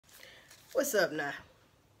What's up now?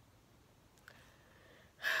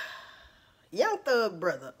 Young Thug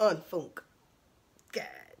brother Unfoonk,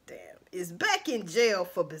 goddamn, is back in jail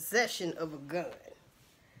for possession of a gun.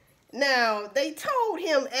 Now, they told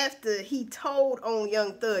him after he told on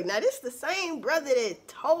Young Thug. Now, this the same brother that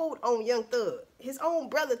told on Young Thug. His own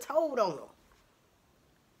brother told on him.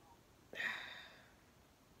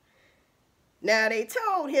 Now, they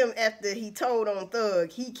told him after he told on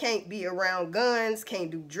Thug, he can't be around guns,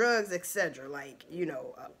 can't do drugs, etc. Like, you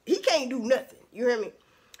know, he can't do nothing. You hear me?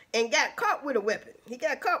 And got caught with a weapon. He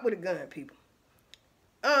got caught with a gun, people.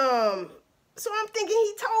 So I'm thinking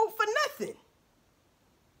he told for nothing.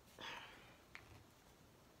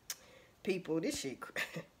 People, this shit,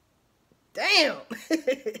 damn.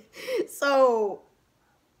 So,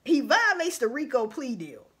 he violates the RICO plea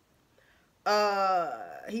deal.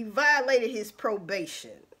 He violated his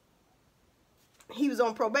probation. He was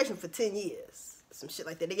on probation for 10 years. Some shit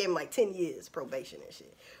like that. They gave him like 10 years probation and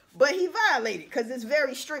shit. But he violated because there's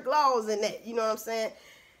very strict laws in that. You know what I'm saying?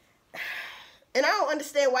 And I don't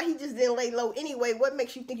understand why he just didn't lay low anyway. What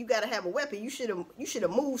makes you think you gotta have a weapon? You should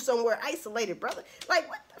have moved somewhere isolated, brother. Like,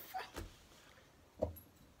 what the fuck?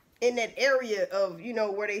 In that area of, you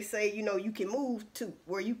know, where they say, you know, you can move to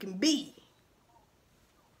where you can be.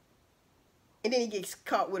 And then he gets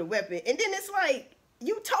caught with a weapon. And then it's like,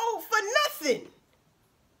 you told for nothing.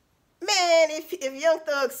 Man, if Young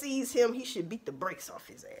Thug sees him, he should beat the brakes off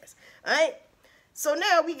his ass. Alright? So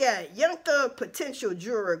now we got Young Thug potential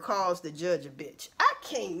juror calls the judge a bitch. I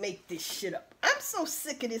can't make this shit up. I'm so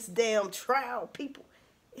sick of this damn trial, people.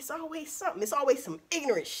 It's always something. It's always some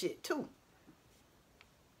ignorant shit, too.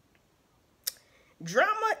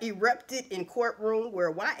 Drama erupted in courtroom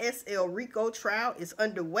where YSL RICO trial is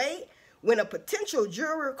underway when a potential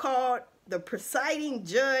juror called the presiding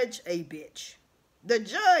judge a bitch. The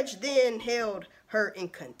judge then held her in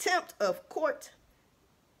contempt of court.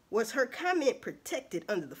 Was her comment protected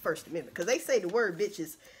under the First Amendment? Because they say the word bitch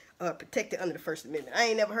is protected under the First Amendment. I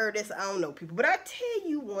ain't never heard this. I don't know, people. But I tell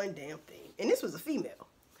you one damn thing. And this was a female.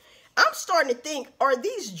 I'm starting to think, are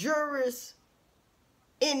these jurors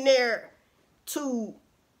in there to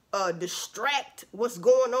distract what's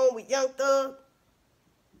going on with Young Thug?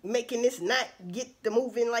 Making this not get the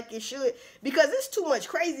moving like it should? Because it's too much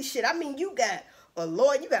crazy shit. I mean, you got a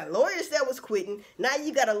lawyer, you got lawyers that was quitting. Now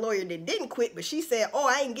you got a lawyer that didn't quit, but she said, oh,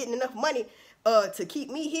 I ain't getting enough money to keep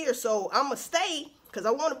me here, so I'm going to stay because I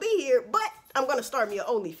want to be here, but I'm going to start me an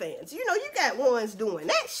OnlyFans. You know, you got ones doing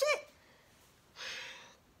that shit.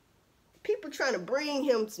 People trying to bring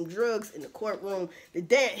him some drugs in the courtroom.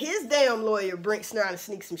 His damn lawyer trying to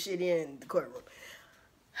sneak some shit in the courtroom.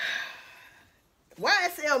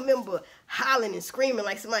 YSL member hollering and screaming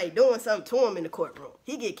like somebody doing something to him in the courtroom.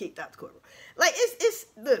 He get kicked out the courtroom. Like,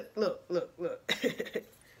 look.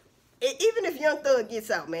 Even if Young Thug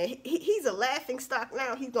gets out, man, he's a laughing stock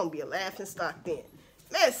now. He's going to be a laughing stock then.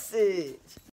 Message.